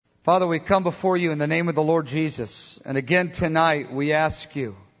Father, we come before you in the name of the Lord Jesus. And again tonight we ask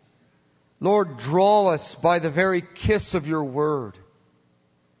you, Lord, draw us by the very kiss of your word.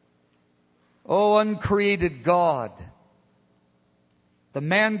 O uncreated God, the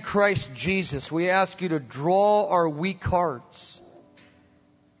man Christ Jesus, we ask you to draw our weak hearts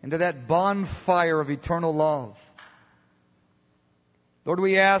into that bonfire of eternal love. Lord,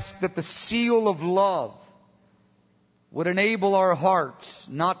 we ask that the seal of love would enable our hearts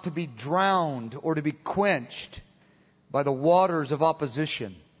not to be drowned or to be quenched by the waters of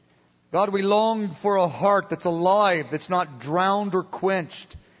opposition. God, we long for a heart that's alive, that's not drowned or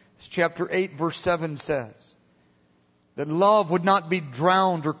quenched. As chapter 8, verse 7 says, that love would not be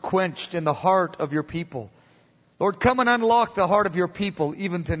drowned or quenched in the heart of your people. Lord, come and unlock the heart of your people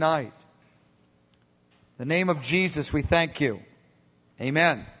even tonight. In the name of Jesus, we thank you.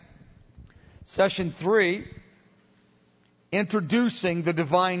 Amen. Session 3, introducing the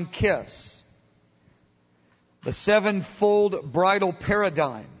divine kiss. The sevenfold bridal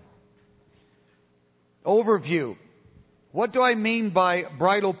paradigm. Overview. What do I mean by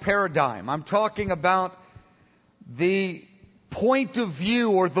bridal paradigm? I'm talking about the point of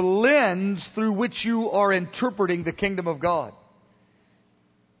view or the lens through which you are interpreting the kingdom of God.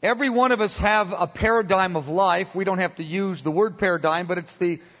 Every one of us have a paradigm of life. We don't have to use the word paradigm, but it's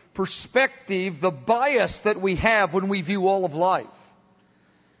the perspective, the bias that we have when we view all of life.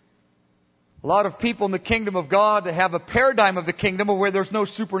 A lot of people in the kingdom of God have a paradigm of the kingdom where there's no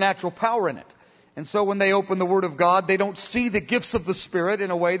supernatural power in it. And so when they open the Word of God, they don't see the gifts of the Spirit in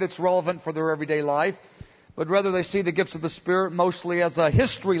a way that's relevant for their everyday life, but rather they see the gifts of the Spirit mostly as a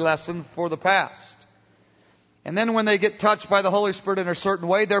history lesson for the past. And then when they get touched by the Holy Spirit in a certain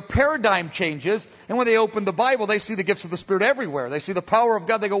way, their paradigm changes. And when they open the Bible, they see the gifts of the Spirit everywhere. They see the power of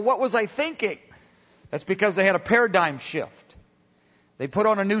God. They go, what was I thinking? That's because they had a paradigm shift. They put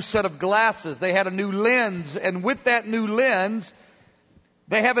on a new set of glasses. They had a new lens. And with that new lens,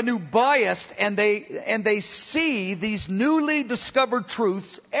 they have a new bias, and they see these newly discovered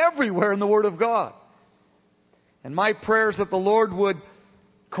truths everywhere in the Word of God. And my prayer is that the Lord would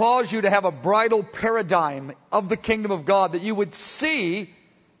cause you to have a bridal paradigm of the kingdom of God, that you would see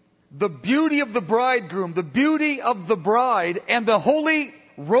the beauty of the bridegroom, the beauty of the bride, and the holy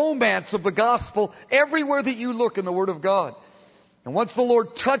romance of the gospel everywhere that you look in the Word of God. And once the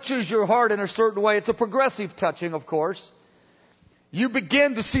Lord touches your heart in a certain way, it's a progressive touching, of course, you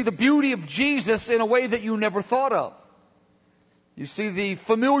begin to see the beauty of Jesus in a way that you never thought of. You see the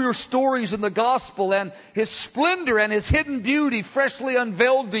familiar stories in the gospel, and His splendor and His hidden beauty freshly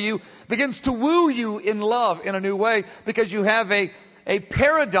unveiled to you begins to woo you in love in a new way, because you have a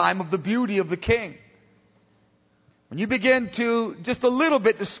paradigm of the beauty of the King. When you begin to just a little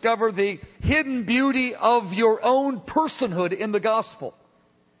bit discover the hidden beauty of your own personhood in the gospel,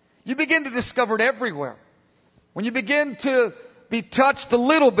 you begin to discover it everywhere. When you begin to be touched a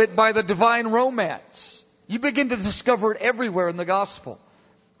little bit by the divine romance, you begin to discover it everywhere in the gospel.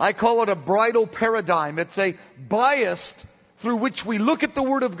 I call it a bridal paradigm. It's a bias through which we look at the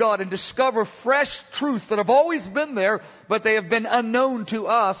Word of God and discover fresh truths that have always been there, but they have been unknown to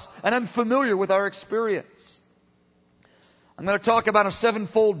us and unfamiliar with our experience. I'm going to talk about a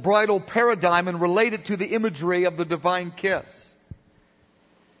sevenfold bridal paradigm and relate it to the imagery of the divine kiss.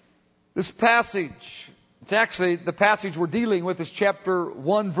 This passage, it's actually the passage we're dealing with is chapter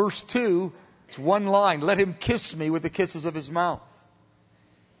 1, verse 2. It's one line. Let him kiss me with the kisses of his mouth.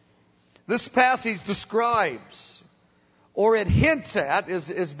 This passage describes, or it hints at,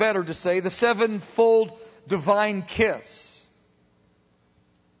 is better to say, the sevenfold divine kiss,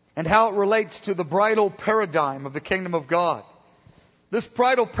 and how it relates to the bridal paradigm of the kingdom of God. This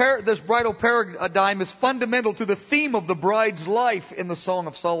bridal paradigm is fundamental to the theme of the bride's life in the Song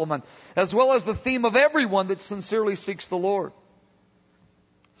of Solomon, as well as the theme of everyone that sincerely seeks the Lord.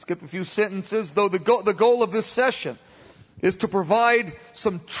 Skip a few sentences, though the goal of this session is to provide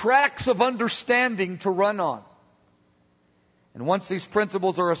some tracks of understanding to run on. And once these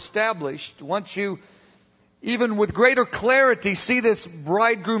principles are established, once you, even with greater clarity, see this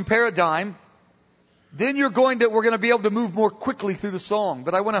bridegroom paradigm, then we're going to be able to move more quickly through the song.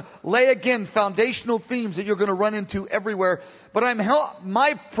 But I want to lay again foundational themes that you're going to run into everywhere. But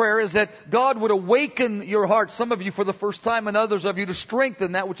my prayer is that God would awaken your heart, some of you for the first time and others of you to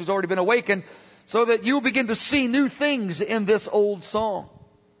strengthen that which has already been awakened, so that you begin to see new things in this old song.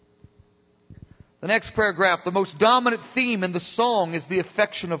 The next paragraph, the most dominant theme in the song is the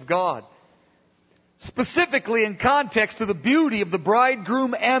affection of God. Specifically in context to the beauty of the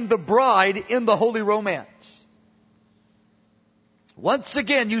bridegroom and the bride in the holy romance. Once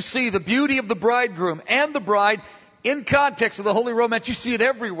again, you see the beauty of the bridegroom and the bride in context of the holy romance, you see it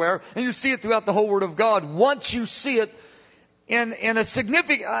everywhere, and you see it throughout the whole Word of God. Once you see it in a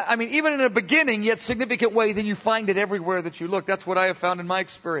significant, even in a beginning, yet significant way, then you find it everywhere that you look. That's what I have found in my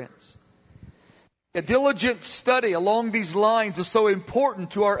experience. A diligent study along these lines is so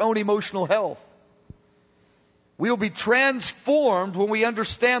important to our own emotional health. We will be transformed when we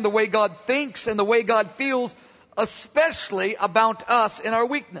understand the way God thinks and the way God feels, especially about us in our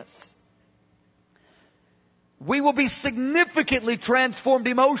weakness. We will be significantly transformed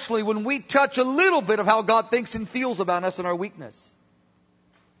emotionally when we touch a little bit of how God thinks and feels about us in our weakness.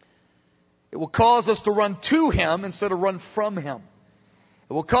 It will cause us to run to Him instead of run from Him.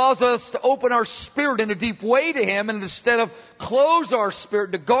 It will cause us to open our spirit in a deep way to Him, and instead of close our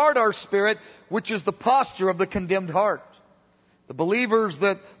spirit, to guard our spirit, which is the posture of the condemned heart. The believers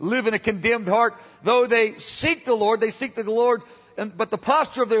that live in a condemned heart, though they seek the Lord, but the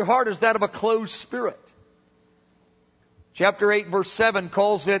posture of their heart is that of a closed spirit. Chapter 8, verse 7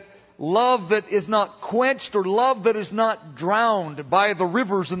 calls it love that is not quenched, or love that is not drowned by the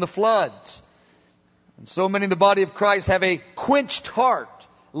rivers and the floods. And so many in the body of Christ have a quenched heart.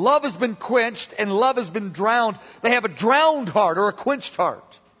 Love has been quenched and love has been drowned. They have a drowned heart or a quenched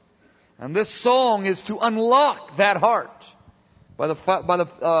heart. And this song is to unlock that heart by the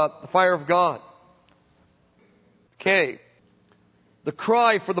fire of God. Okay. The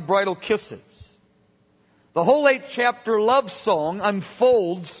cry for the bridal kisses. The whole 8th chapter love song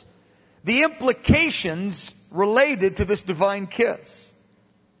unfolds the implications related to this divine kiss.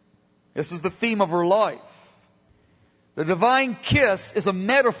 This is the theme of her life. The divine kiss is a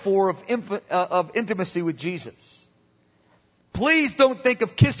metaphor of intimacy with Jesus. Please don't think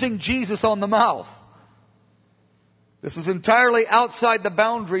of kissing Jesus on the mouth. This is entirely outside the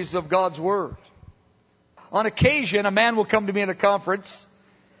boundaries of God's Word. On occasion, a man will come to me in a conference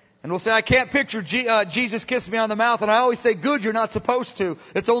and will say, I can't picture Jesus kissing me on the mouth. And I always say, good, you're not supposed to.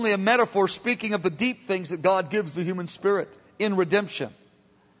 It's only a metaphor speaking of the deep things that God gives the human spirit in redemption.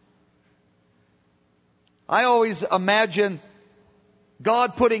 I always imagine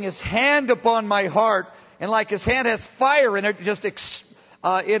God putting His hand upon my heart, and like His hand has fire in it,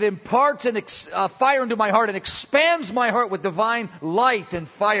 it imparts fire into my heart and expands my heart with divine light and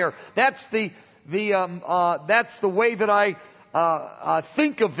fire. That's the way that I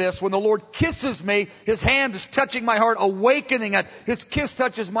think of this. When the Lord kisses me, His hand is touching my heart, awakening it. His kiss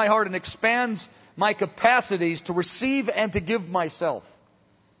touches my heart and expands my capacities to receive and to give myself.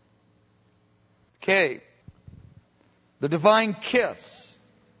 Okay. The divine kiss.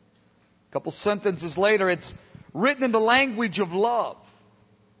 A couple sentences later, it's written in the language of love.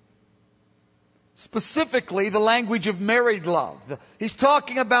 Specifically, the language of married love. He's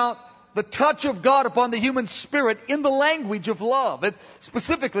talking about the touch of God upon the human spirit in the language of love.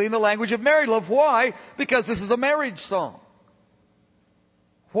 Specifically in the language of married love. Why? Because this is a marriage song.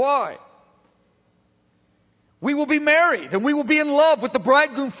 Why? We will be married and we will be in love with the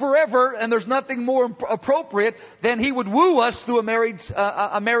bridegroom forever, and there's nothing more appropriate than He would woo us through a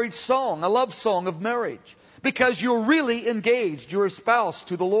marriage song, a love song of marriage. Because you're really engaged, you're espoused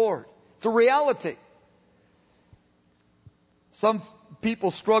to the Lord. It's a reality. Some people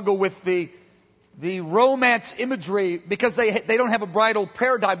struggle with the romance imagery because they don't have a bridal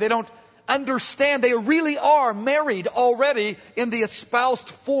paradigm. They don't understand they really are married already in the espoused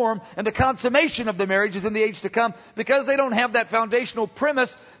form, and the consummation of the marriage is in the age to come. Because they don't have that foundational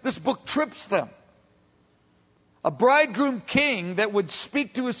premise, this book trips them. A bridegroom king that would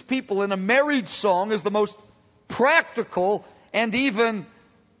speak to his people in a marriage song is the most practical and even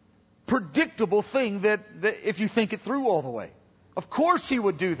predictable thing that if you think it through all the way. Of course he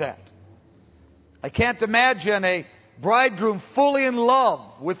would do that. I can't imagine a bridegroom fully in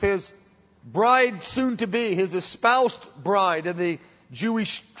love with his bride soon to be, his espoused bride in the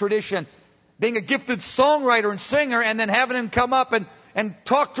Jewish tradition, being a gifted songwriter and singer, and then having him come up and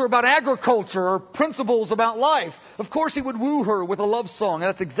talk to her about agriculture or principles about life. Of course he would woo her with a love song. And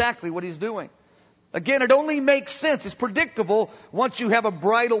that's exactly what he's doing. Again, it only makes sense. It's predictable once you have a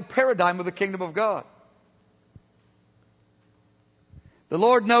bridal paradigm of the kingdom of God. The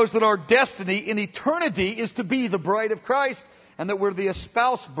Lord knows that our destiny in eternity is to be the bride of Christ, and that we're the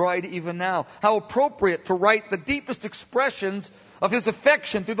espoused bride even now. How appropriate to write the deepest expressions of His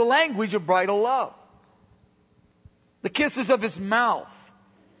affection through the language of bridal love. The kisses of His mouth.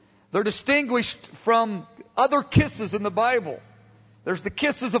 They're distinguished from other kisses in the Bible. There's the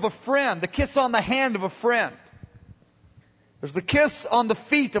kisses of a friend, the kiss on the hand of a friend. There's the kiss on the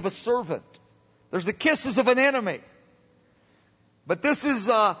feet of a servant. There's the kisses of an enemy. But this is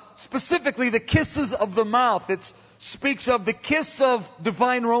specifically the kisses of the mouth. It speaks of the kiss of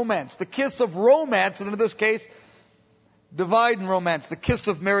divine romance. The kiss of romance, and in this case, divine romance, the kiss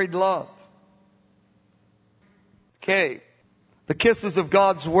of married love. K, the kisses of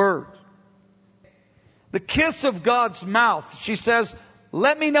God's Word. The kiss of God's mouth, she says,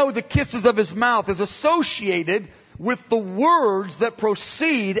 let me know the kisses of His mouth, is associated with the words that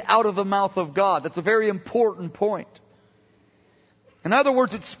proceed out of the mouth of God. That's a very important point. In other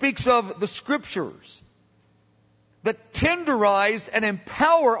words, it speaks of the Scriptures that tenderize and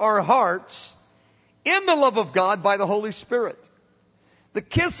empower our hearts in the love of God by the Holy Spirit. The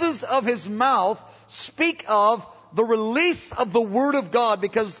kisses of His mouth speak of the release of the Word of God,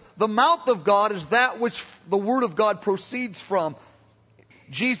 because the mouth of God is that which the Word of God proceeds from.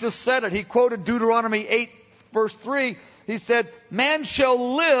 Jesus said it. He quoted Deuteronomy 8, verse 3. He said, man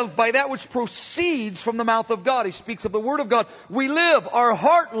shall live by that which proceeds from the mouth of God. He speaks of the Word of God. We live, our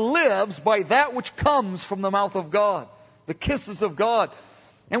heart lives by that which comes from the mouth of God. The kisses of God.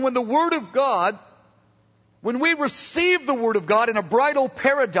 And when the Word of God, when we receive the Word of God in a bridal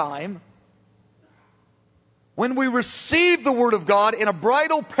paradigm, when we receive the Word of God in a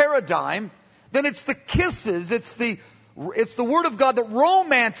bridal paradigm, then it's the kisses, it's the Word of God that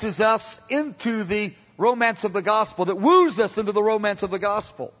romances us into the romance of the gospel, that woos us into the romance of the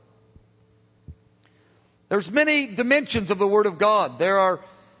gospel. There's many dimensions of the Word of God. There are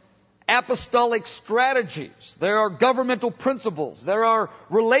apostolic strategies. There are governmental principles. There are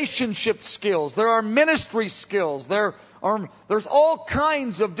relationship skills. There are ministry skills. There's all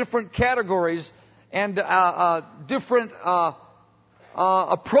kinds of different categories and different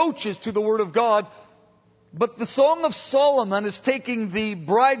approaches to the Word of God. But the Song of Solomon is taking the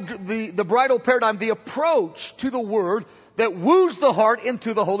bridal paradigm, the approach to the Word that woos the heart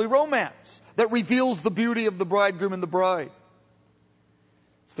into the holy romance, that reveals the beauty of the bridegroom and the bride.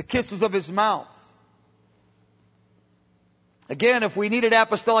 It's the kisses of His mouth. Again, if we needed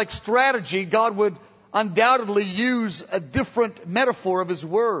apostolic strategy, God would undoubtedly use a different metaphor of His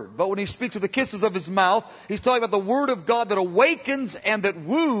Word. But when He speaks of the kisses of His mouth, He's talking about the Word of God that awakens and that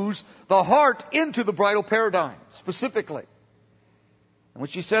woos the heart into the bridal paradigm, specifically. And when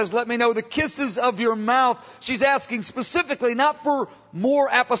she says, let me know the kisses of your mouth, she's asking specifically not for more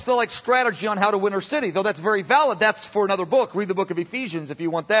apostolic strategy on how to win her city, though that's very valid. That's for another book. Read the book of Ephesians if you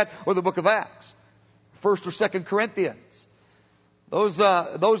want that, or the book of Acts. 1st or 2nd Corinthians.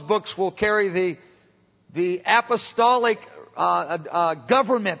 Those books will carry the apostolic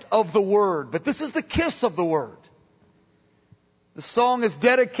government of the Word. But this is the kiss of the Word. The song is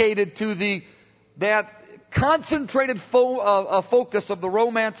dedicated to that concentrated focus of the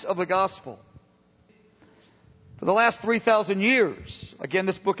romance of the gospel. For the last 3,000 years, again,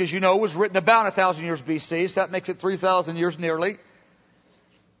 this book, as you know, was written about 1,000 years BC, so that makes it 3,000 years nearly.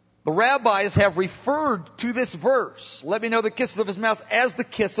 The rabbis have referred to this verse, let me know the kisses of His mouth, as the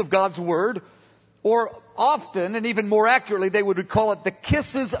kiss of God's Word. Or often, and even more accurately, they would call it the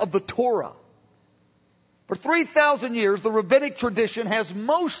kisses of the Torah. For 3,000 years, the rabbinic tradition has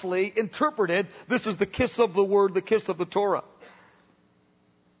mostly interpreted this as the kiss of the Word, the kiss of the Torah.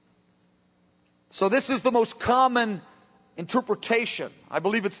 So this is the most common interpretation. I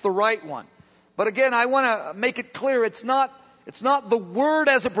believe it's the right one. But again, I want to make it clear, it's not the Word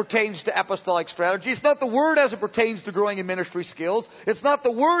as it pertains to apostolic strategy. It's not the Word as it pertains to growing in ministry skills. It's not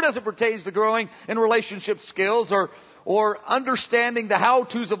the Word as it pertains to growing in relationship skills or understanding the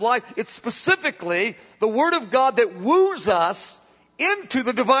how-tos of life. It's specifically the Word of God that woos us into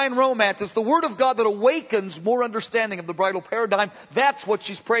the divine romance. It's the Word of God that awakens more understanding of the bridal paradigm. That's what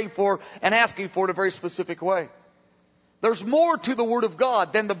she's praying for and asking for in a very specific way. There's more to the Word of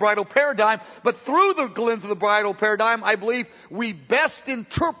God than the bridal paradigm, but through the lens of the bridal paradigm, I believe we best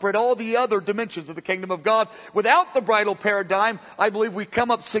interpret all the other dimensions of the kingdom of God. Without the bridal paradigm, I believe we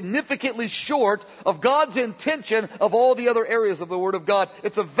come up significantly short of God's intention of all the other areas of the Word of God.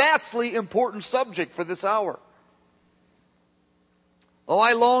 It's a vastly important subject for this hour. Oh,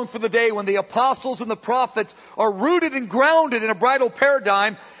 I long for the day when the apostles and the prophets are rooted and grounded in a bridal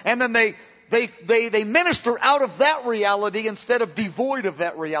paradigm, and then they minister out of that reality instead of devoid of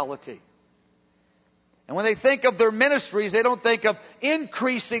that reality. And when they think of their ministries, they don't think of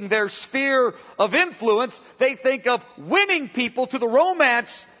increasing their sphere of influence. They think of winning people to the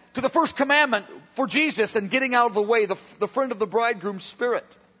romance, to the first commandment for Jesus and getting out of the way, the friend of the bridegroom spirit.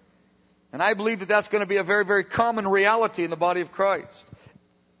 And I believe that that's going to be a very, very common reality in the body of Christ.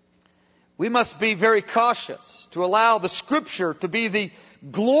 We must be very cautious to allow the Scripture to be the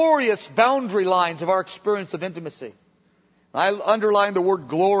glorious boundary lines of our experience of intimacy. I underline the word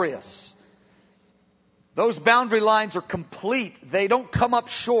glorious. Those boundary lines are complete. They don't come up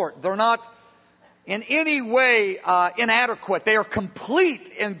short. They're not in any way inadequate. They are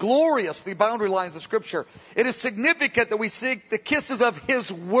complete and glorious, the boundary lines of Scripture. It is significant that we seek the kisses of His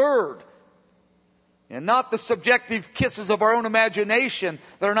Word and not the subjective kisses of our own imagination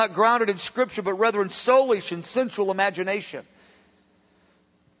that are not grounded in Scripture, but rather in soulish and sensual imagination.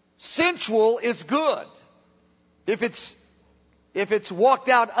 Sensual is good if it's walked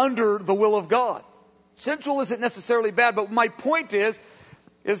out under the will of God. Sensual isn't necessarily bad, but my point is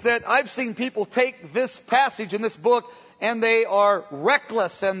that I've seen people take this passage in this book and they are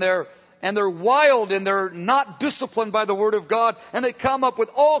reckless and they're wild and they're not disciplined by the Word of God, and they come up with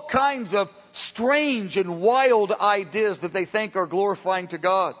all kinds of strange and wild ideas that they think are glorifying to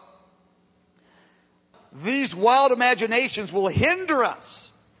God. These wild imaginations will hinder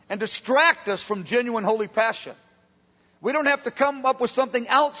us and distract us from genuine holy passion. We don't have to come up with something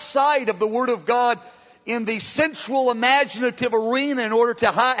outside of the Word of God in the sensual, imaginative arena in order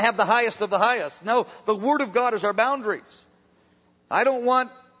to have the highest of the highest. No, the Word of God is our boundaries. I don't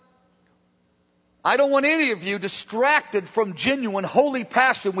want any of you distracted from genuine, holy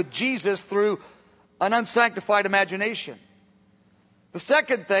passion with Jesus through an unsanctified imagination. The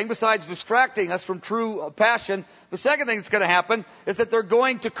second thing, besides distracting us from true passion, the second thing that's going to happen is that they're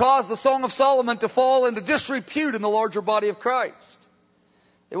going to cause the Song of Solomon to fall into disrepute in the larger body of Christ.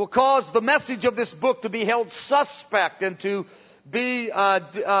 It will cause the message of this book to be held suspect and to be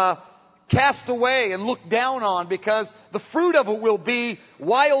cast away and looked down on, because the fruit of it will be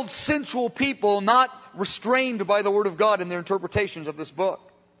wild, sensual people not restrained by the Word of God in their interpretations of this book.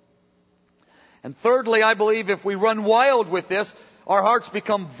 And thirdly, I believe if we run wild with this, our hearts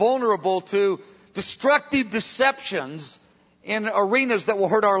become vulnerable to destructive deceptions in arenas that will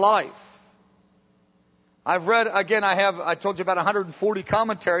hurt our life. I've read, again, I told you about 140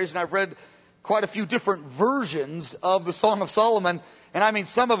 commentaries, and I've read quite a few different versions of the Song of Solomon. And I mean,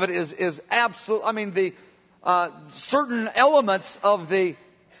 some of it is absolute. I mean, the certain elements of the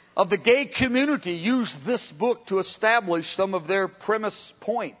gay community use this book to establish some of their premise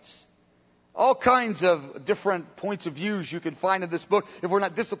points. All kinds of different points of views you can find in this book if we're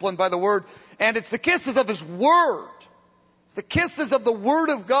not disciplined by the Word. And it's the kisses of His Word. It's the kisses of the Word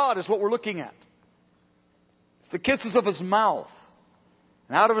of God is what we're looking at. It's the kisses of His mouth.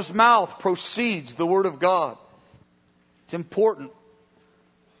 And out of His mouth proceeds the Word of God. It's important.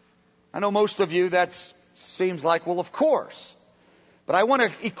 I know most of you that seems like, well, of course. But I want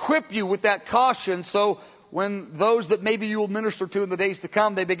to equip you with that caution so when those that maybe you will minister to in the days to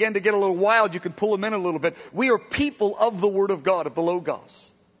come, they begin to get a little wild, you can pull them in a little bit. We are people of the Word of God, of the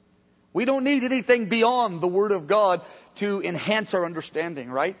Logos. We don't need anything beyond the Word of God to enhance our understanding,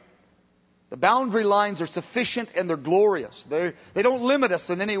 right? The boundary lines are sufficient and they're glorious. They don't limit us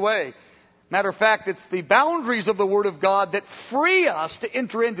in any way. Matter of fact, it's the boundaries of the Word of God that free us to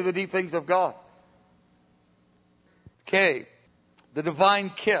enter into the deep things of God. Okay, the divine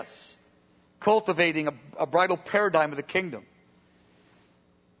kiss. Cultivating a bridal paradigm of the kingdom.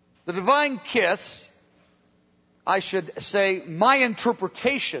 The divine kiss, I should say, my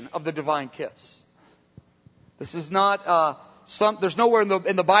interpretation of the divine kiss. This is not there's nowhere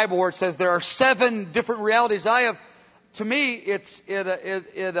in the Bible where it says there are 7 different realities. To me, it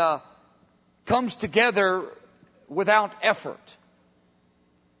comes together without effort.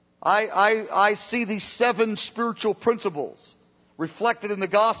 I see these 7 spiritual principles reflected in the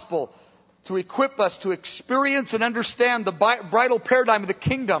gospel to equip us to experience and understand the bridal paradigm of the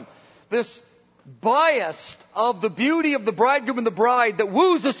kingdom. This bias of the beauty of the bridegroom and the bride that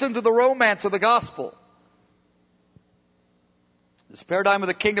woos us into the romance of the gospel. This paradigm of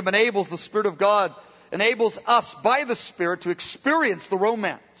the kingdom enables the Spirit of God, enables us by the Spirit to experience the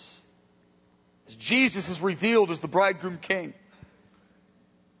romance. As Jesus is revealed as the bridegroom king.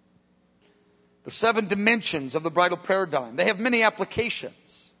 The 7 dimensions of the bridal paradigm. They have many applications.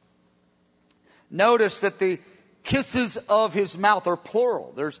 Notice that the kisses of His mouth are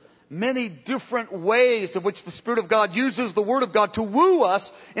plural. There's many different ways of which the Spirit of God uses the Word of God to woo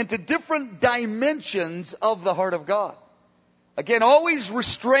us into different dimensions of the heart of God. Again, always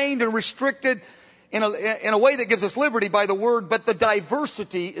restrained and restricted in a way that gives us liberty by the Word, but the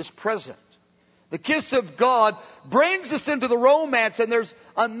diversity is present. The kiss of God brings us into the romance, and there's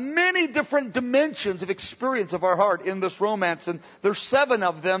many different dimensions of experience of our heart in this romance. And there's 7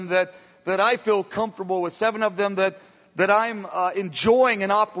 of them that I feel comfortable with, 7 of them that I'm enjoying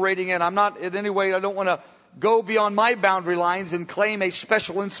and operating in. I'm not in any way, I don't want to go beyond my boundary lines and claim a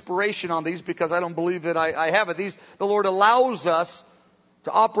special inspiration on these, because I don't believe that I have it. The Lord allows us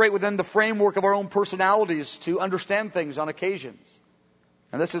to operate within the framework of our own personalities to understand things on occasions.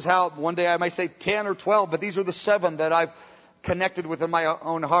 And this is how, one day I might say 10 or 12, but these are the 7 that I've connected with in my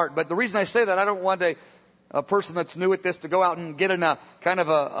own heart. But the reason I say that, I don't want a person that's new at this to go out and get in a kind of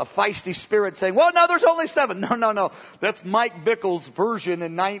a feisty spirit saying, well, no, there's only 7. No. That's Mike Bickle's version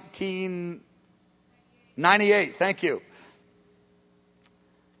in 1998. Thank you.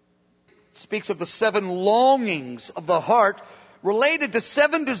 It speaks of the 7 longings of the heart related to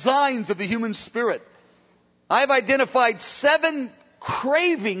 7 designs of the human spirit. I've identified 7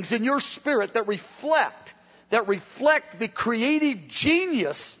 cravings in your spirit that reflect the creative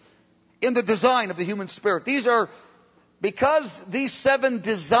genius in the design of the human spirit. Because these 7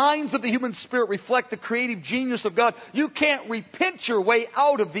 designs of the human spirit reflect the creative genius of God, you can't repent your way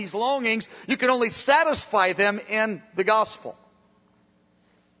out of these longings. You can only satisfy them in the gospel.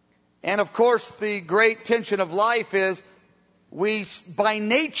 And of course, the great tension of life is we, by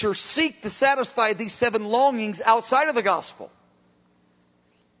nature, seek to satisfy these 7 longings outside of the gospel.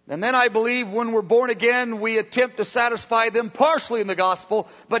 And then I believe when we're born again, we attempt to satisfy them partially in the gospel.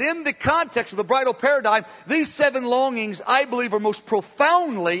 But in the context of the bridal paradigm, these 7 longings, I believe, are most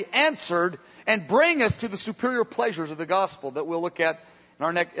profoundly answered and bring us to the superior pleasures of the gospel that we'll look at in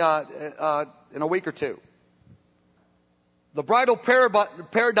our next, in a week or two. The bridal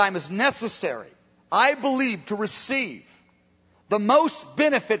paradigm is necessary, I believe, to receive the most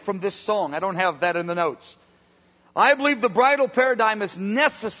benefit from this song. I don't have that in the notes. I believe the bridal paradigm is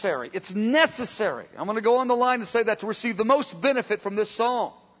necessary. It's necessary. I'm going to go on the line and say that to receive the most benefit from this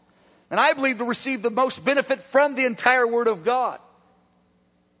song. And I believe to receive the most benefit from the entire Word of God.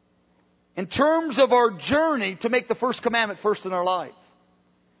 In terms of our journey to make the first commandment first in our life.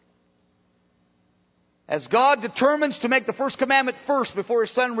 As God determines to make the first commandment first before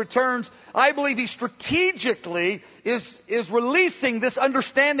His Son returns, I believe He strategically is releasing this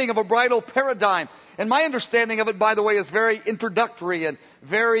understanding of a bridal paradigm. And my understanding of it, by the way, is very introductory and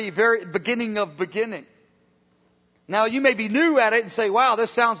very, very beginning of beginning. Now, you may be new at it and say, wow,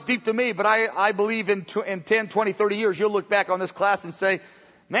 this sounds deep to me, but I believe in 10, 20, 30 years, you'll look back on this class and say,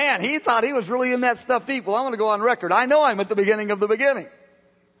 man, he thought he was really in that stuff deep. Well, I'm going to go on record. I know I'm at the beginning of the beginning.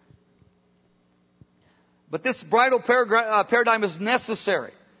 But this bridal paradigm is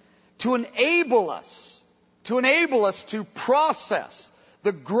necessary to enable us to process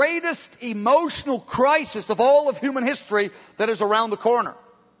the greatest emotional crisis of all of human history that is around the corner.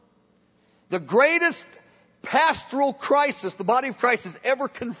 The greatest pastoral crisis the body of Christ has ever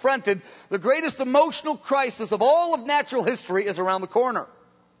confronted, the greatest emotional crisis of all of natural history is around the corner.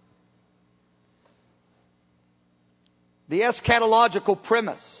 The eschatological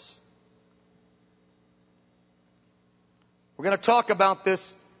premise. We're going to talk about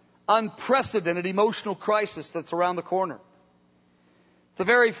this unprecedented emotional crisis that's around the corner. The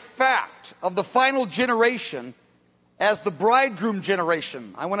very fact of the final generation as the bridegroom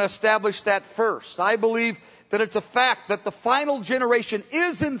generation. I want to establish that first. I believe that it's a fact that the final generation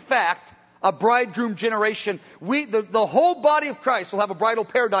is in fact a bridegroom generation. The whole body of Christ will have a bridal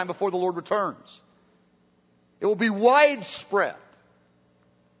paradigm before the Lord returns. It will be widespread.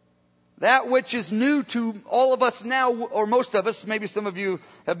 That which is new to all of us now, or most of us, maybe some of you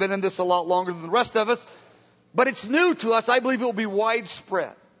have been in this a lot longer than the rest of us, but it's new to us. I believe it will be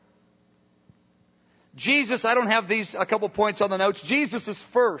widespread. Jesus, I don't have a couple points on the notes. Jesus is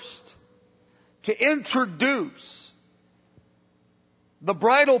first to introduce the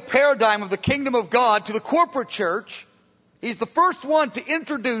bridal paradigm of the kingdom of God to the corporate church. He's the first one to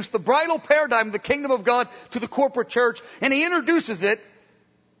introduce the bridal paradigm of the kingdom of God to the corporate church, and He introduces it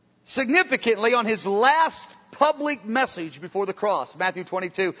significantly on His last public message before the cross, Matthew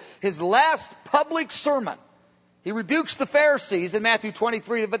 22. His last public sermon. He rebukes the Pharisees in Matthew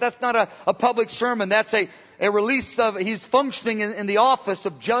 23, but that's not a public sermon. That's a release of, He's functioning in the office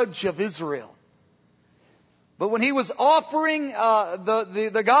of judge of Israel. But when He was offering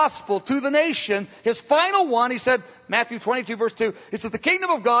the gospel to the nation, His final one, He said, Matthew 22 verse 2, He says, the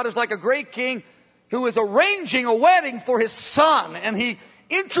kingdom of God is like a great king who is arranging a wedding for his son. And He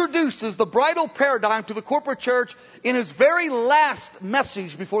introduces the bridal paradigm to the corporate church in His very last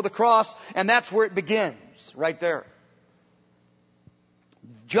message before the cross, and that's where it begins, right there.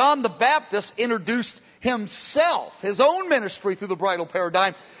 John the Baptist introduced himself, his own ministry through the bridal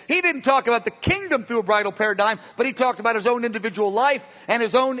paradigm. He didn't talk about the kingdom through a bridal paradigm, but he talked about his own individual life and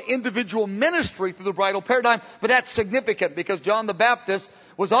his own individual ministry through the bridal paradigm. But that's significant because John the Baptist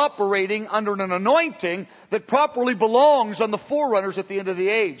was operating under an anointing that properly belongs on the forerunners at the end of the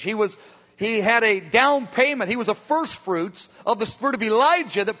age. He had a down payment. He was a first fruits of the spirit of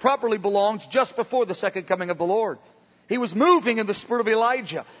Elijah that properly belongs just before the second coming of the Lord. He was moving in the spirit of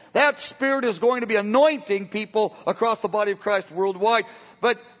Elijah. That spirit is going to be anointing people across the body of Christ worldwide.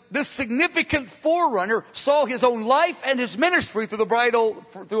 But this significant forerunner saw his own life and his ministry through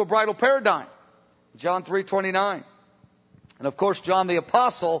a bridal paradigm. John 3:29. And of course, John the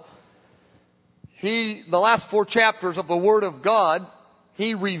Apostle, the last 4 chapters of the Word of God,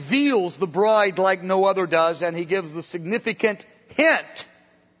 he reveals the bride like no other does, and he gives the significant hint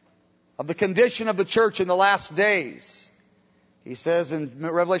of the condition of the church in the last days. He says in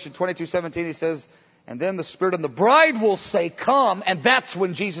Revelation 22:17, he says, and then the Spirit and the bride will say, come, and that's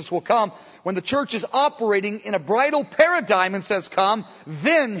when Jesus will come. When the church is operating in a bridal paradigm and says come,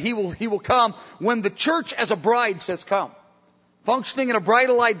 then He will come when the church as a bride says come. Functioning in a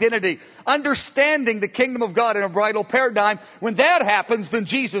bridal identity, understanding the kingdom of God in a bridal paradigm. When that happens, then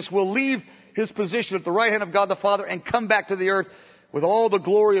Jesus will leave His position at the right hand of God the Father and come back to the earth with all the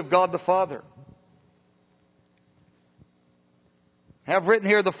glory of God the Father. I have written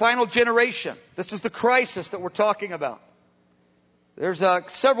here the final generation. This is the crisis that we're talking about. There's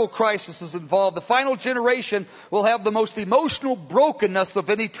several crises involved. The final generation will have the most emotional brokenness of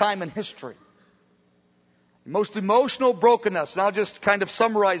any time in history. Most emotional brokenness. And I'll just kind of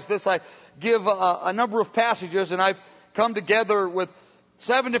summarize this. I give a number of passages, and I've come together with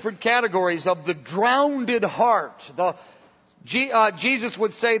 7 different categories of the drowned heart. Jesus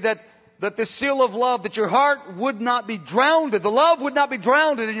would say that the seal of love, that your heart would not be drowned. The love would not be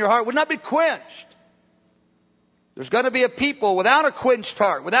drowned in your heart, would not be quenched. There's going to be a people without a quenched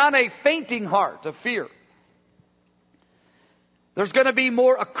heart, without a fainting heart of fear. There's going to be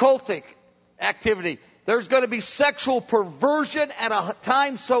more occultic activity. There's going to be sexual perversion at a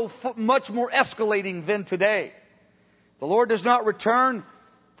time so much more escalating than today. The Lord does not return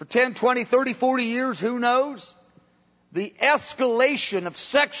for 10, 20, 30, 40 years, who knows? The escalation of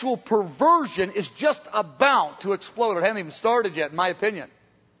sexual perversion is just about to explode. It hasn't even started yet, in my opinion.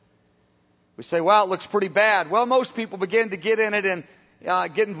 We say, wow, it looks pretty bad. Well, most people begin to get in it and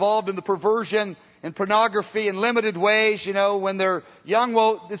get involved in the perversion and pornography in limited ways, when they're young.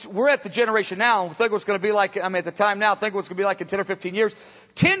 Well, we're at the generation now. Think what's going to be like, at the time now, think what's going to be like in 10 or 15 years.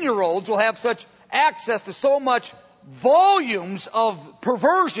 10-year-olds will have such access to so much volumes of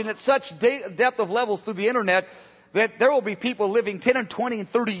perversion at such depth of levels through the internet that there will be people living 10 and 20 and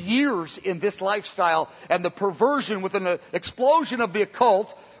 30 years in this lifestyle, and the perversion with an explosion of the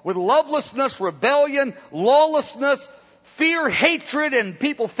occult, with lovelessness, rebellion, lawlessness, fear, hatred, and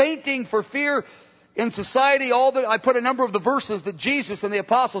people fainting for fear in society. I put a number of the verses that Jesus and the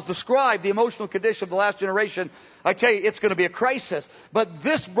apostles described the emotional condition of the last generation. I tell you, it's going to be a crisis. But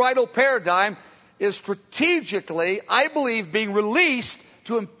this bridal paradigm is strategically, I believe, being released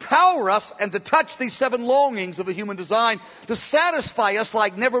to empower us and to touch these 7 longings of the human design, to satisfy us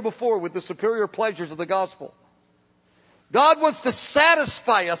like never before with the superior pleasures of the gospel. God wants to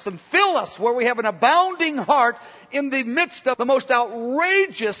satisfy us and fill us where we have an abounding heart in the midst of the most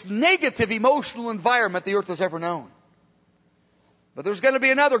outrageous, negative emotional environment the earth has ever known. But there's going to be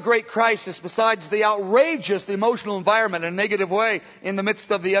another great crisis besides the outrageous emotional environment in a negative way in the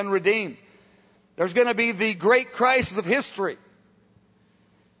midst of the unredeemed. There's going to be the great crisis of history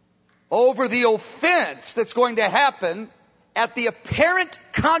over the offense that's going to happen at the apparent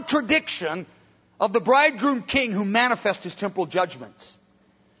contradiction of the bridegroom king who manifests his temporal judgments.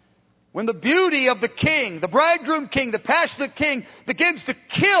 When the beauty of the king, the bridegroom king, the passionate king, begins to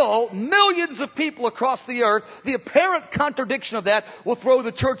kill millions of people across the earth, the apparent contradiction of that will throw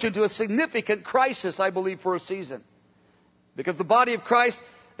the church into a significant crisis, I believe, for a season. Because the body of Christ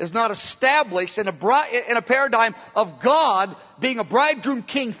is not established in a paradigm of God being a bridegroom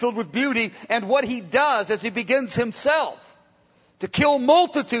king filled with beauty, and what He does as He begins Himself to kill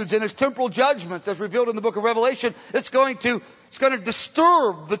multitudes in His temporal judgments, as revealed in the book of Revelation. It's going to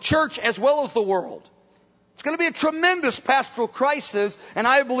disturb the church as well as the world. It's going to be a tremendous pastoral crisis, and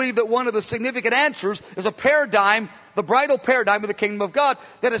I believe that one of the significant answers is a paradigm, the bridal paradigm of the kingdom of God,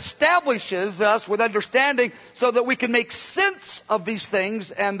 that establishes us with understanding so that we can make sense of these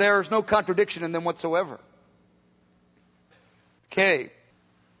things and there's no contradiction in them whatsoever. Okay.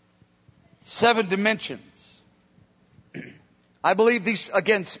 7 dimensions. I believe these,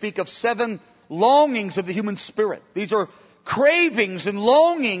 again, speak of 7 longings of the human spirit. These are cravings and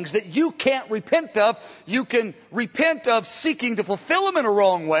longings that you can't repent of. You can repent of seeking to fulfill them in a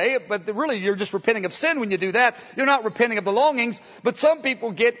wrong way, but really you're just repenting of sin when you do that. You're not repenting of the longings. But some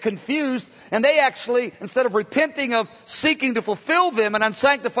people get confused, and they actually, instead of repenting of seeking to fulfill them in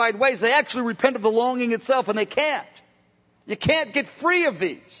unsanctified ways, they actually repent of the longing itself, and they can't. You can't get free of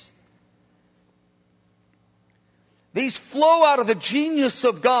these. These flow out of the genius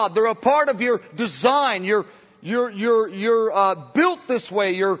of God. They're a part of your design, your You're built this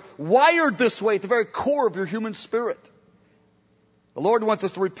way. You're wired this way at the very core of your human spirit. The Lord wants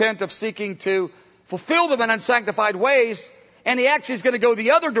us to repent of seeking to fulfill them in unsanctified ways, and He actually is going to go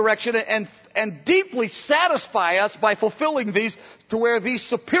the other direction and deeply satisfy us by fulfilling these, to where these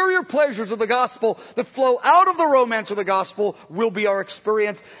superior pleasures of the gospel that flow out of the romance of the gospel will be our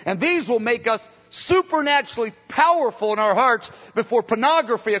experience, and these will make us supernaturally powerful in our hearts before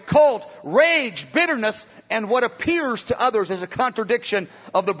pornography, occult, rage, bitterness, and what appears to others as a contradiction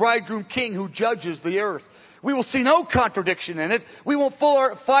of the bridegroom king who judges the earth. We will see no contradiction in it. We won't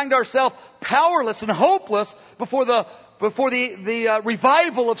find ourselves powerless and hopeless before the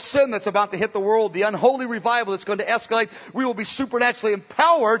revival of sin that's about to hit the world, the unholy revival that's going to escalate. We will be supernaturally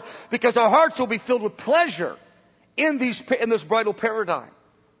empowered because our hearts will be filled with pleasure in this bridal paradigm.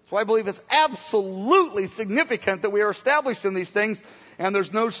 So I believe it's absolutely significant that we are established in these things, and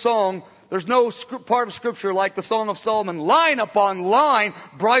there's no part of Scripture like the Song of Solomon, line upon line,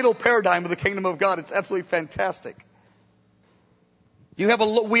 bridal paradigm of the kingdom of God. It's absolutely fantastic.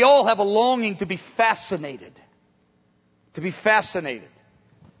 We all have a longing to be fascinated. To be fascinated.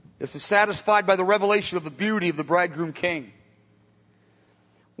 This is satisfied by the revelation of the beauty of the bridegroom king.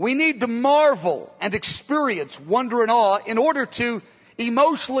 We need to marvel and experience wonder and awe in order to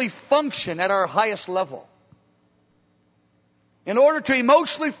emotionally function at our highest level. In order to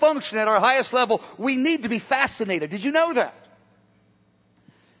emotionally function at our highest level, we need to be fascinated. Did you know that?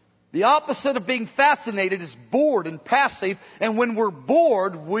 The opposite of being fascinated is bored and passive. And when we're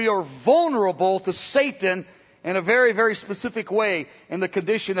bored, we are vulnerable to Satan in a very, very specific way. In the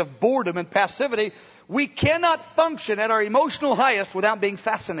condition of boredom and passivity, we cannot function at our emotional highest without being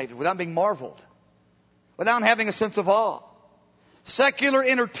fascinated, without being marveled, without having a sense of awe. Secular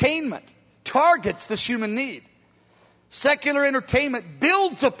entertainment targets this human need. Secular entertainment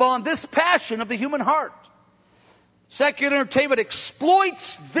builds upon this passion of the human heart. Secular entertainment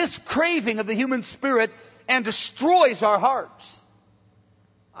exploits this craving of the human spirit and destroys our hearts.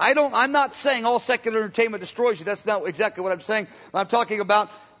 I'm not saying all secular entertainment destroys you. That's not exactly what I'm saying. I'm talking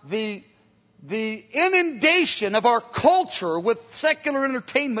about the inundation of our culture with secular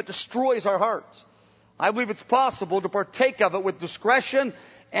entertainment destroys our hearts. I believe it's possible to partake of it with discretion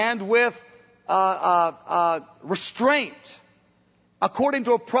and with restraint, according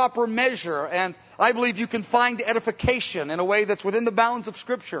to a proper measure. And I believe you can find edification in a way that's within the bounds of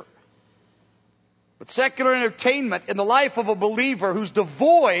Scripture. But secular entertainment in the life of a believer who's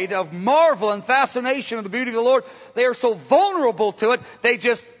devoid of marvel and fascination of the beauty of the Lord, they are so vulnerable to it, they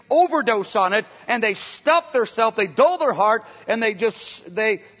just overdose on it, and they stuff themselves, they dull their heart, and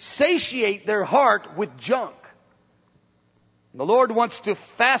they satiate their heart with junk. And the Lord wants to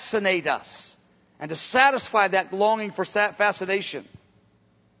fascinate us and to satisfy that longing for fascination.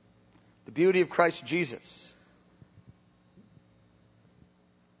 The beauty of Christ Jesus.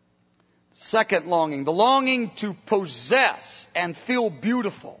 Second longing, the longing to possess and feel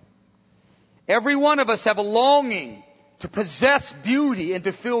beautiful. Every one of us have a longing to possess beauty and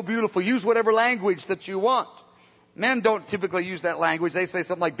to feel beautiful. Use whatever language that you want. Men don't typically use that language. They say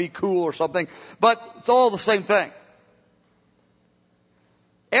something like be cool or something. But it's all the same thing.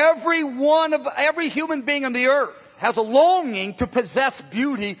 Every human being on the earth has a longing to possess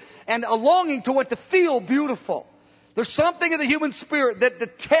beauty and a longing to want to feel beautiful. There's something in the human spirit that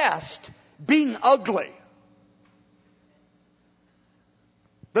detests being ugly.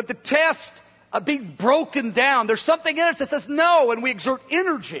 That detests being broken down. There's something in us that says no, and we exert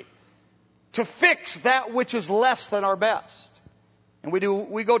energy to fix that which is less than our best. And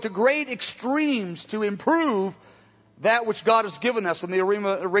we go to great extremes to improve that which God has given us in the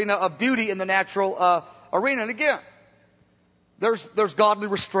arena of beauty in the natural arena. And again, there's godly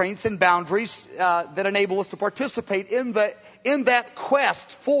restraints and boundaries that enable us to participate in that quest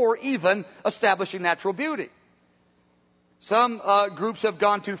for even establishing natural beauty. Some groups have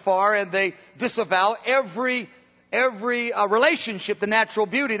gone too far and they disavow every relationship to natural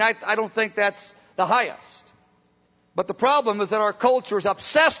beauty, and I don't think that's the highest. But the problem is that our culture is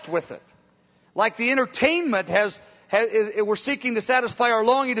obsessed with it. Like the entertainment we're seeking to satisfy our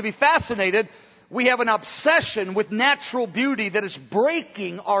longing to be fascinated. We have an obsession with natural beauty that is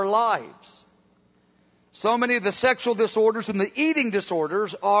breaking our lives. So many of the sexual disorders and the eating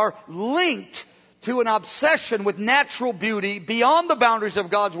disorders are linked to an obsession with natural beauty beyond the boundaries of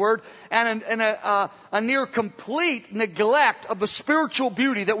God's Word and a near complete neglect of the spiritual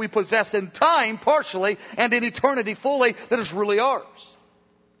beauty that we possess in time partially and in eternity fully that is really ours.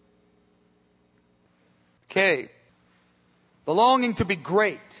 Okay. The longing to be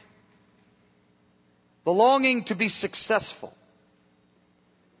great. The longing to be successful.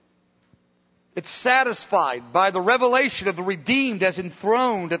 It's satisfied by the revelation of the redeemed as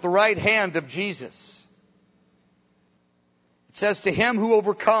enthroned at the right hand of Jesus. It says, to him who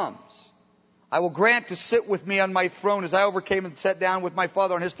overcomes, I will grant to sit with me on my throne as I overcame and sat down with my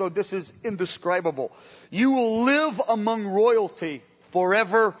Father on his throne. This is indescribable. You will live among royalty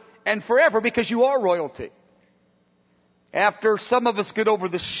forever and forever because you are royalty. After some of us get over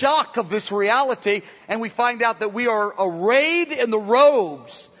the shock of this reality and we find out that we are arrayed in the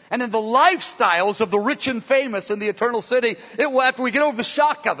robes and in the lifestyles of the rich and famous in the eternal city, after we get over the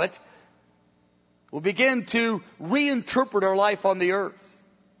shock of it, we'll begin to reinterpret our life on the earth.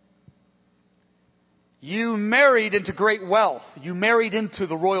 You married into great wealth. You married into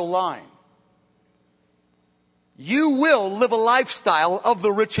the royal line. You will live a lifestyle of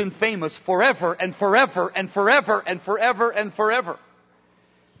the rich and famous forever and forever and forever and forever and forever.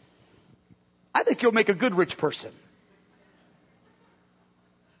 I think you'll make a good rich person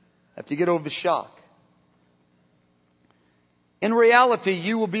after you get over the shock. In reality,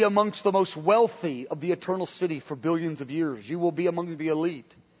 you will be amongst the most wealthy of the eternal city for billions of years. You will be among the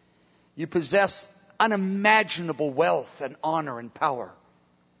elite. You possess unimaginable wealth and honor and power.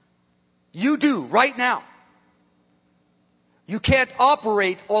 You do, right now. You can't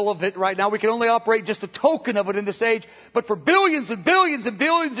operate all of it right now. We can only operate just a token of it in this age. But for billions and billions and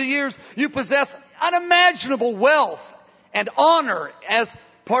billions of years, you possess unimaginable wealth and honor as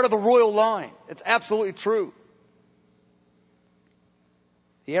part of the royal line. It's absolutely true.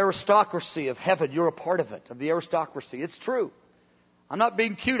 The aristocracy of heaven, you're a part of it, of the aristocracy. It's true. I'm not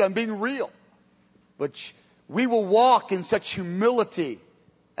being cute, I'm being real. But we will walk in such humility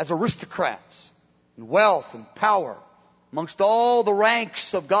as aristocrats, in wealth and power, amongst all the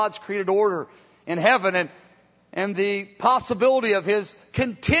ranks of God's created order in heaven and the possibility of His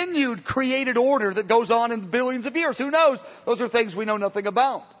continued created order that goes on in billions of years. Who knows? Those are things we know nothing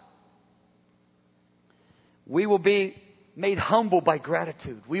about. We will be made humble by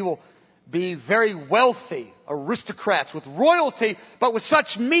gratitude. We will be very wealthy aristocrats with royalty, but with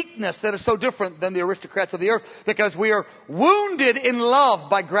such meekness that is so different than the aristocrats of the earth because we are wounded in love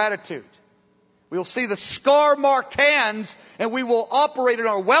by gratitude. We will see the scar-marked hands and we will operate in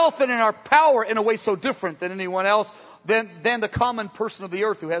our wealth and in our power in a way so different than anyone else, than the common person of the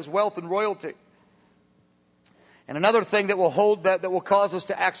earth who has wealth and royalty. And another thing that will cause us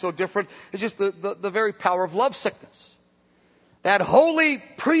to act so different is just the very power of lovesickness. That holy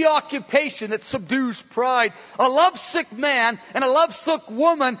preoccupation that subdues pride. A lovesick man and a lovesick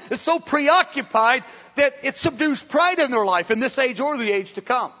woman is so preoccupied that it subdues pride in their life in this age or the age to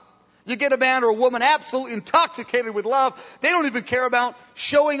come. You get a man or a woman absolutely intoxicated with love, they don't even care about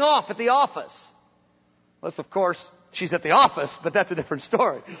showing off at the office. Unless, of course, she's at the office, but that's a different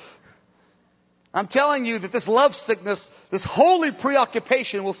story. I'm telling you that this lovesickness, this holy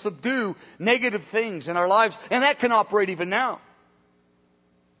preoccupation will subdue negative things in our lives, and that can operate even now.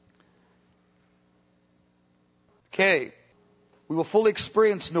 Okay. We will fully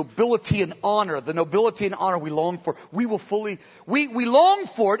experience nobility and honor. The nobility and honor we long for. We long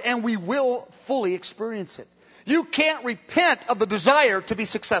for it and we will fully experience it. You can't repent of the desire to be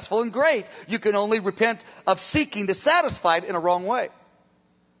successful and great. You can only repent of seeking to satisfy it in a wrong way.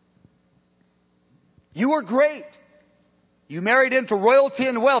 You are great. You married into royalty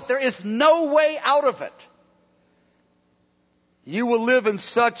and wealth. There is no way out of it. You will live in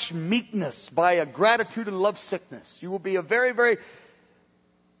such meekness by a gratitude and lovesickness. You will be a very, very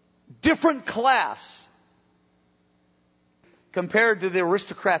different class compared to the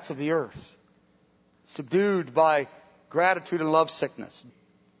aristocrats of the earth. Subdued by gratitude and lovesickness.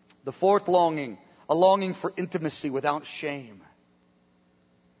 The fourth longing, a longing for intimacy without shame.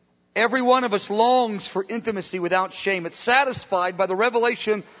 Every one of us longs for intimacy without shame. It's satisfied by the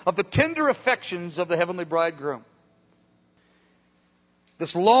revelation of the tender affections of the heavenly bridegroom.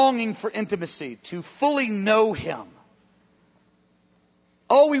 This longing for intimacy, to fully know Him.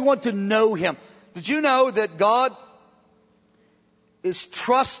 Oh, we want to know Him. Did you know that God is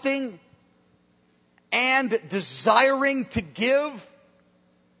trusting and desiring to give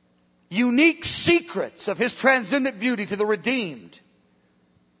unique secrets of His transcendent beauty to the redeemed?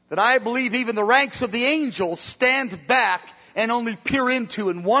 That I believe even the ranks of the angels stand back and only peer into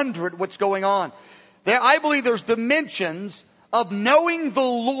and wonder at what's going on. I believe there's dimensions of knowing the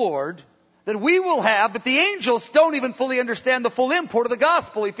Lord that we will have, that the angels don't even fully understand the full import of the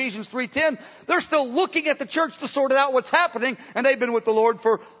gospel. Ephesians 3:10, they're still looking at the church to sort out what's happening, and they've been with the Lord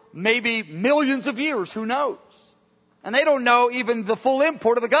for maybe millions of years, who knows? And they don't know even the full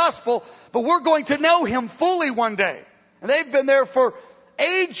import of the gospel, but we're going to know Him fully one day. And they've been there for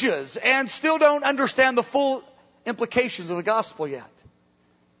ages and still don't understand the full implications of the gospel yet.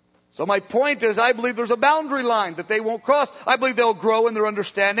 So my point is, I believe there's a boundary line that they won't cross. I believe they'll grow in their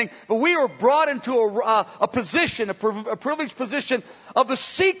understanding. But we are brought into a position, a privileged position of the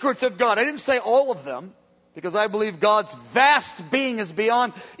secrets of God. I didn't say all of them, because I believe God's vast being is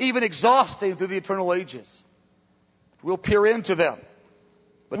beyond even exhausting through the eternal ages. We'll peer into them.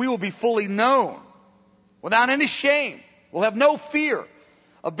 But we will be fully known without any shame. We'll have no fear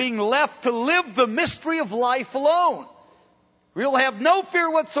of being left to live the mystery of life alone. We'll have no fear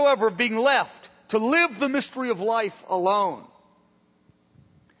whatsoever of being left to live the mystery of life alone.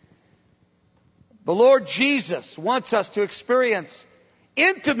 The Lord Jesus wants us to experience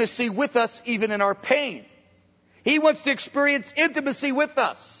intimacy with us even in our pain. He wants to experience intimacy with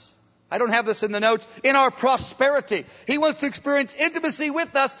us. I don't have this in the notes. In our prosperity. He wants to experience intimacy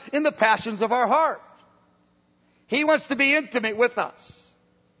with us in the passions of our heart. He wants to be intimate with us.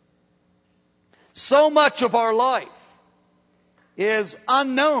 So much of our life is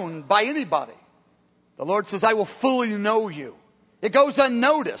unknown by anybody. The Lord says, I will fully know you. It goes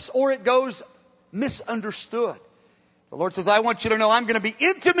unnoticed or it goes misunderstood. The Lord says, I want you to know I'm going to be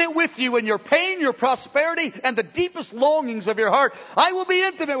intimate with you in your pain, your prosperity, and the deepest longings of your heart. I will be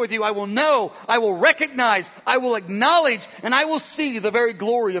intimate with you. I will know, I will recognize, I will acknowledge, and I will see the very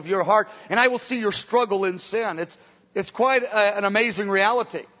glory of your heart, and I will see your struggle in sin. It's quite an amazing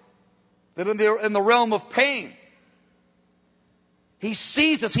reality that in the realm of pain, He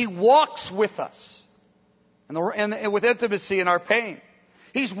sees us. He walks with us and with intimacy in our pain.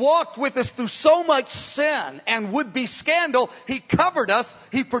 He's walked with us through so much sin and would-be scandal. He covered us.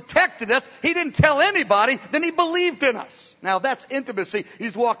 He protected us. He didn't tell anybody. Then He believed in us. Now that's intimacy.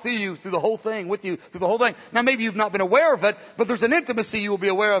 He's walked through you through the whole thing, with you through the whole thing. Now maybe you've not been aware of it, but there's an intimacy you will be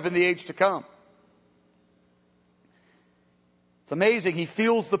aware of in the age to come. It's amazing. He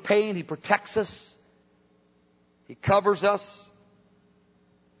feels the pain. He protects us. He covers us.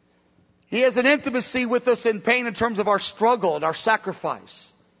 He has an intimacy with us in pain in terms of our struggle and our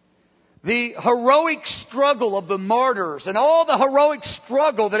sacrifice. The heroic struggle of the martyrs and all the heroic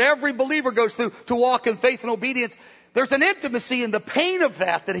struggle that every believer goes through to walk in faith and obedience. There's an intimacy in the pain of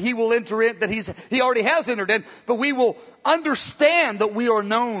that He will enter in, that He already has entered in, but we will understand that we are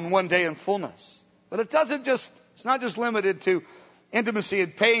known one day in fullness. But it's not just limited to intimacy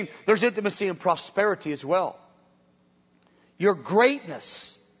in pain. There's intimacy in prosperity as well. Your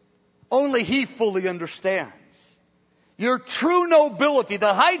greatness, only He fully understands. Your true nobility,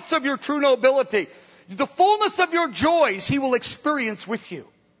 the heights of your true nobility, the fullness of your joys, He will experience with you.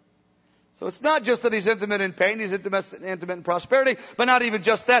 So it's not just that He's intimate in pain, He's intimate in prosperity, but not even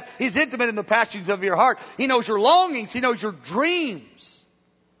just that. He's intimate in the passions of your heart. He knows your longings. He knows your dreams.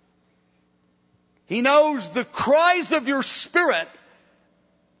 He knows the cries of your spirit,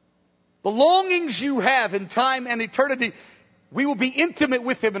 the longings you have in time and eternity. We will be intimate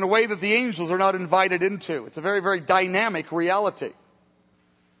with Him in a way that the angels are not invited into. It's a very, very dynamic reality.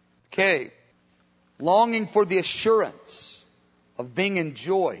 Okay. Longing for the assurance of being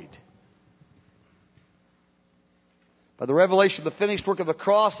enjoyed by the revelation of the finished work of the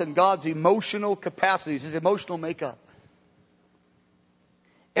cross and God's emotional capacities, His emotional makeup.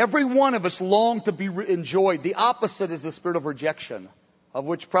 Every one of us long to be enjoyed. The opposite is the spirit of rejection, of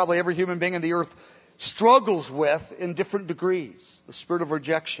which probably every human being on the earth struggles with in different degrees. The spirit of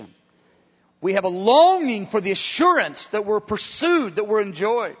rejection. We have a longing for the assurance that we're pursued, that we're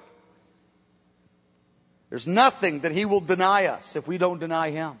enjoyed. There's nothing that He will deny us if we don't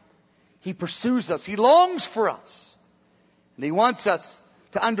deny Him. He pursues us. He longs for us. And He wants us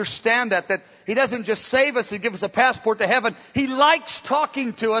to understand that He doesn't just save us and give us a passport to heaven. He likes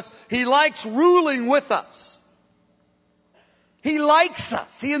talking to us. He likes ruling with us. He likes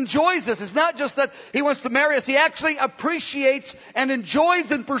us. He enjoys us. It's not just that He wants to marry us. He actually appreciates and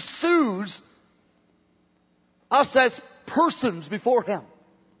enjoys and pursues us as persons before Him.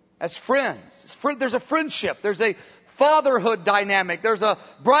 As friends. There's a friendship. There's a fatherhood dynamic. There's a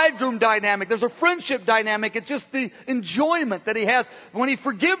bridegroom dynamic. There's a friendship dynamic. It's just the enjoyment that He has. When He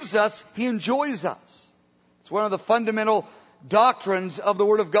forgives us, He enjoys us. It's one of the fundamental doctrines of the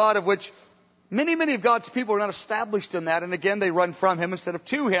Word of God, of which many of God's people are not established in that. And again, they run from Him instead of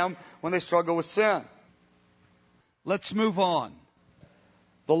to Him when they struggle with sin. Let's move on.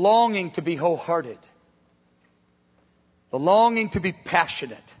 The longing to be wholehearted. The longing to be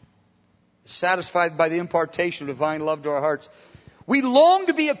passionate. Satisfied by the impartation of divine love to our hearts. We long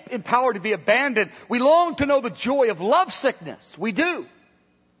to be empowered to be abandoned. We long to know the joy of lovesickness. We do.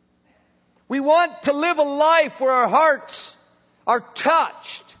 We want to live a life where our hearts are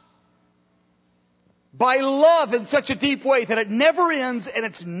touched by love in such a deep way that it never ends and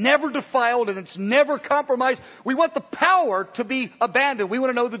it's never defiled and it's never compromised. We want the power to be abandoned. We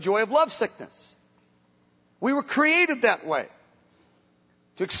want to know the joy of lovesickness. We were created that way.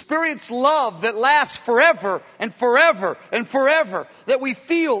 To experience love that lasts forever and forever and forever. That we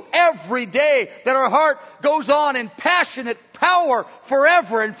feel every day. That our heart goes on in passionate power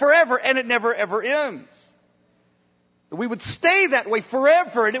forever and forever, and it never ever ends. We would stay that way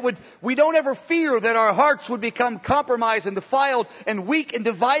forever, and we don't ever fear that our hearts would become compromised and defiled and weak and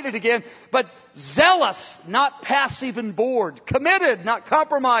divided again, but zealous, not passive and bored, committed, not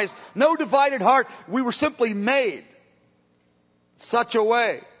compromised, no divided heart. We were simply made such a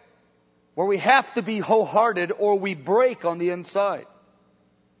way where we have to be wholehearted or we break on the inside.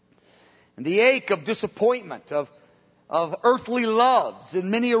 And the ache of disappointment, of earthly loves in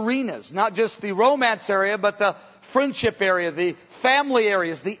many arenas, not just the romance area, but the friendship area, the family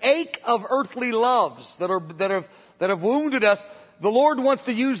areas, the ache of earthly loves that have wounded us. The Lord wants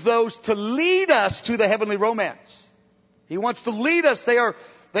to use those to lead us to the heavenly romance. He wants to lead us. They are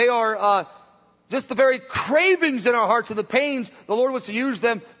just the very cravings in our hearts and the pains. The Lord wants to use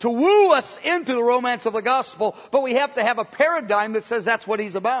them to woo us into the romance of the gospel. But we have to have a paradigm that says that's what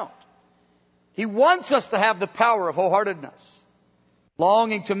He's about. He wants us to have the power of wholeheartedness,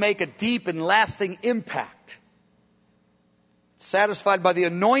 longing to make a deep and lasting impact, satisfied by the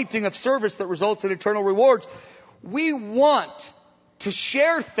anointing of service that results in eternal rewards. We want to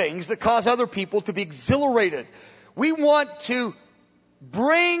share things that cause other people to be exhilarated. We want to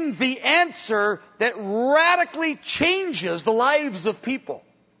bring the answer that radically changes the lives of people.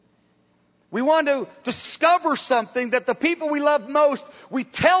 We want to discover something that the people we love most, we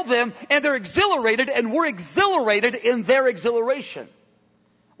tell them and they're exhilarated, and we're exhilarated in their exhilaration.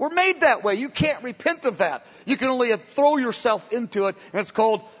 We're made that way. You can't repent of that. You can only throw yourself into it, and it's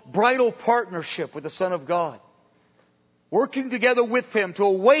called bridal partnership with the Son of God. Working together with Him to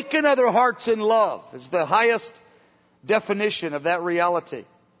awaken other hearts in love is the highest definition of that reality.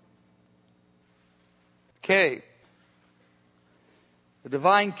 Okay. The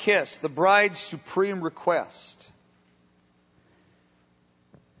divine kiss, the bride's supreme request.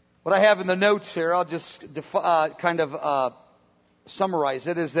 What I have in the notes here, I'll just summarize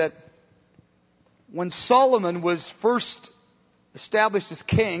it, is that when Solomon was first established as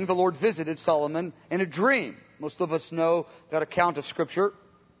king, the Lord visited Solomon in a dream. Most of us know that account of Scripture.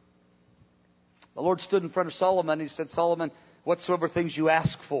 The Lord stood in front of Solomon and He said, Solomon, whatsoever things you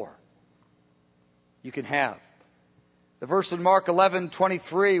ask for, you can have. The verse in Mark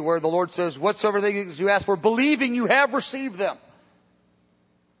 11:23 where the Lord says, whatsoever things you ask for, believing you have received them,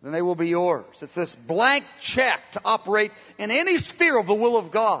 then they will be yours. It's this blank check to operate in any sphere of the will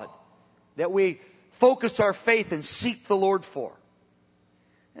of God that we focus our faith and seek the Lord for.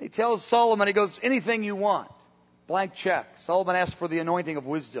 And He tells Solomon, He goes, anything you want, blank check. Solomon asked for the anointing of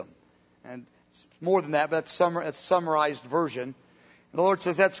wisdom. And it's more than that, but that's a summarized version. And the Lord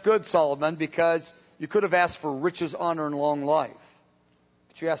says, that's good, Solomon, because you could have asked for riches, honor, and long life.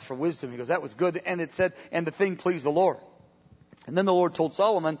 But you asked for wisdom. He goes, that was good. And it said, and the thing pleased the Lord. And then the Lord told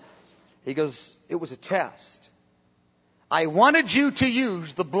Solomon, He goes, it was a test. I wanted you to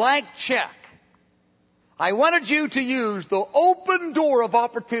use the blank check. I wanted you to use the open door of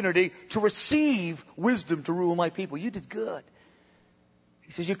opportunity to receive wisdom to rule my people. You did good.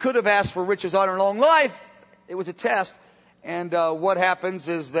 He says, you could have asked for riches, honor, and long life. It was a test. And what happens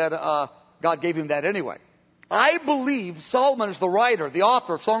is that God gave him that anyway. I believe Solomon is the writer, the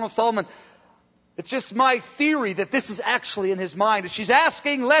author of Song of Solomon. It's just my theory that this is actually in his mind. And she's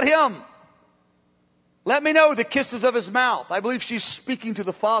asking, let me know the kisses of his mouth. I believe she's speaking to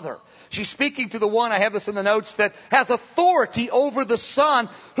the Father. She's speaking to the one, I have this in the notes, that has authority over the Son,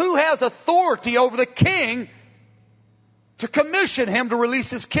 who has authority over the King to commission him to release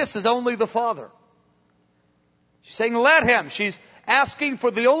his kisses, only the Father. She's saying, let him. She's asking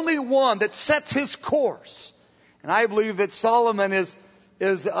for the only one that sets his course. And I believe that Solomon is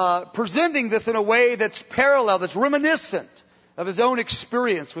presenting this in a way that's parallel, that's reminiscent of his own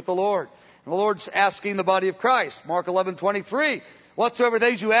experience with the Lord. And the Lord's asking the body of Christ, Mark 11:23, whatsoever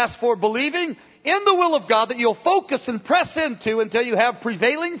things you ask for, believing in the will of God that you'll focus and press into until you have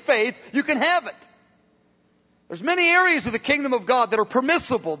prevailing faith, you can have it. There's many areas of the kingdom of God that are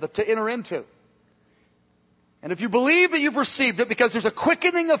permissible to enter into. And if you believe that you've received it because there's a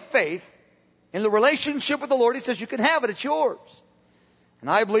quickening of faith in the relationship with the Lord, He says you can have it, it's yours. And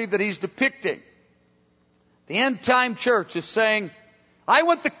I believe that He's depicting the end time church is saying, I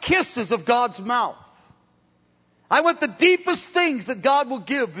want the kisses of God's mouth. I want the deepest things that God will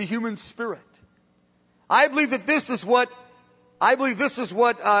give the human spirit. I believe that this is what I believe this is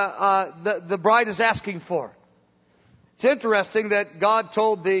what the bride is asking for. It's interesting that God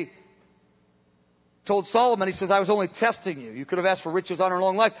told Solomon, he says, I was only testing you. You could have asked for riches, honor, and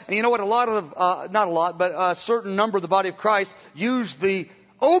long life. And you know what? A certain number of the body of Christ used the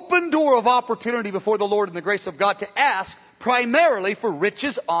open door of opportunity before the Lord and the grace of God to ask primarily for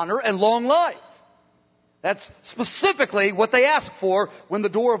riches, honor, and long life. That's specifically what they ask for when the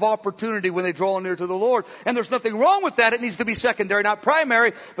door of opportunity, when they draw near to the Lord. And there's nothing wrong with that. It needs to be secondary, not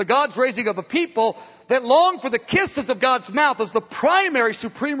primary. But God's raising up a people that long for the kisses of God's mouth as the primary,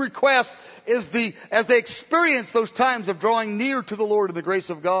 supreme request as they experience those times of drawing near to the Lord and the grace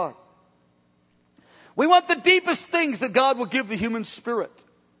of God. We want the deepest things that God will give the human spirit.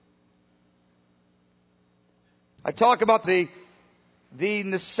 I talk about the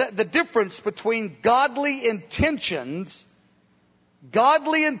difference between godly intentions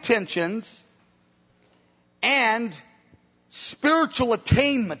and spiritual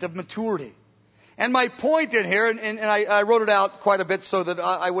attainment of maturity. And my point in here, and I wrote it out quite a bit so that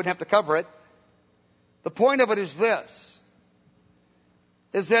I wouldn't have to cover it. The point of it is this,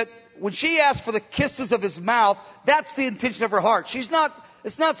 is that when she asked for the kisses of his mouth, that's the intention of her heart.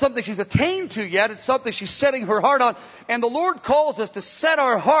 It's not something she's attained to yet. It's something she's setting her heart on. And the Lord calls us to set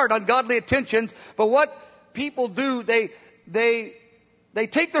our heart on godly intentions. But what people do, they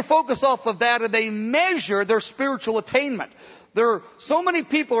take their focus off of that and they measure their spiritual attainment. So many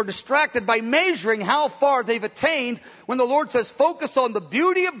people are distracted by measuring how far they've attained when the Lord says focus on the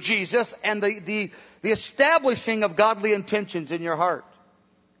beauty of Jesus and the establishing of godly intentions in your heart.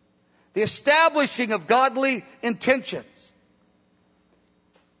 The establishing of godly intentions.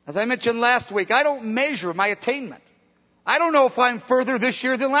 As I mentioned last week, I don't measure my attainment. I don't know if I'm further this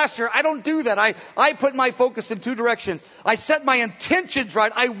year than last year. I don't do that. I put my focus in two directions. I set my intentions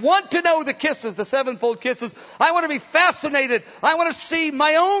right. I want to know the kisses, the sevenfold kisses. I want to be fascinated. I want to see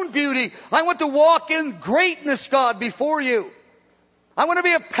my own beauty. I want to walk in greatness, God, before you. I want to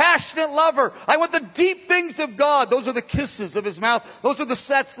be a passionate lover. I want the deep things of God. Those are the kisses of His mouth.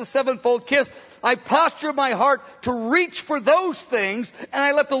 That's the sevenfold kiss. I posture my heart to reach for those things, and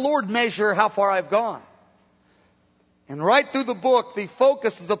I let the Lord measure how far I've gone. And right through the book, the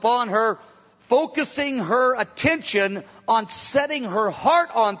focus is upon her focusing her attention on setting her heart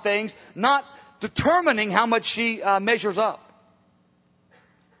on things, not determining how much she measures up.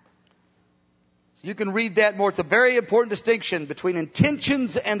 So you can read that more. It's a very important distinction between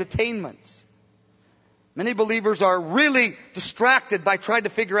intentions and attainments. Many believers are really distracted by trying to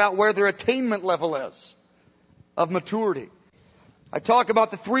figure out where their attainment level is of maturity. I talk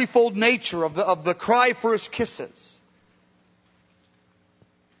about the threefold nature of the cry for His kisses.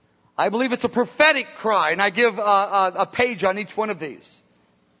 I believe it's a prophetic cry, and I give a page on each one of these.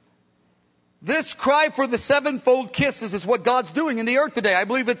 This cry for the sevenfold kisses is what God's doing in the earth today. I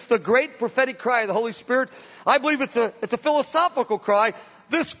believe it's the great prophetic cry of the Holy Spirit. I believe it's a philosophical cry.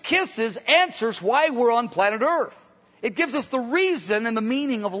 This kisses answers why we're on planet Earth. It gives us the reason and the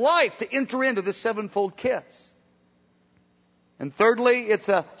meaning of life to enter into this sevenfold kiss. And thirdly, it's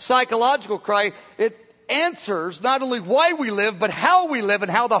a psychological cry. It answers not only why we live, but how we live and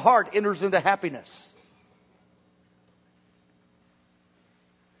how the heart enters into happiness.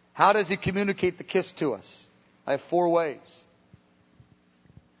 How does He communicate the kiss to us? I have 4 ways.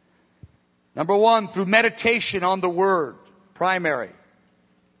 Number 1, through meditation on the Word. Primary.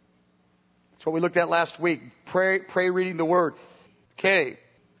 That's what we looked at last week. Pray reading the Word. Okay.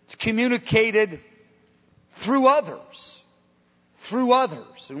 It's communicated through others. Through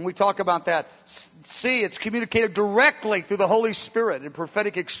others. And we talk about that. C, it's communicated directly through the Holy Spirit in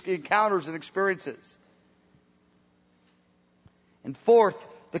prophetic encounters and experiences. And fourth,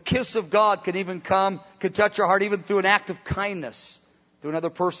 the kiss of God can touch your heart even through an act of kindness to another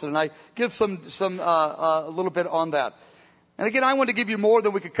person. And I give a little bit on that. And again, I want to give you more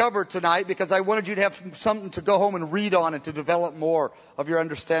than we could cover tonight because I wanted you to have something to go home and read on and to develop more of your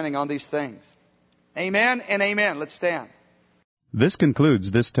understanding on these things. Amen and amen. Let's stand. This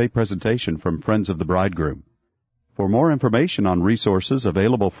concludes this tape presentation from Friends of the Bridegroom. For more information on resources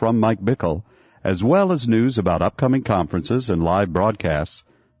available from Mike Bickle, as well as news about upcoming conferences and live broadcasts,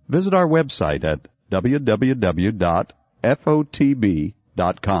 visit our website at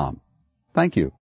www.fotb.com. Thank you.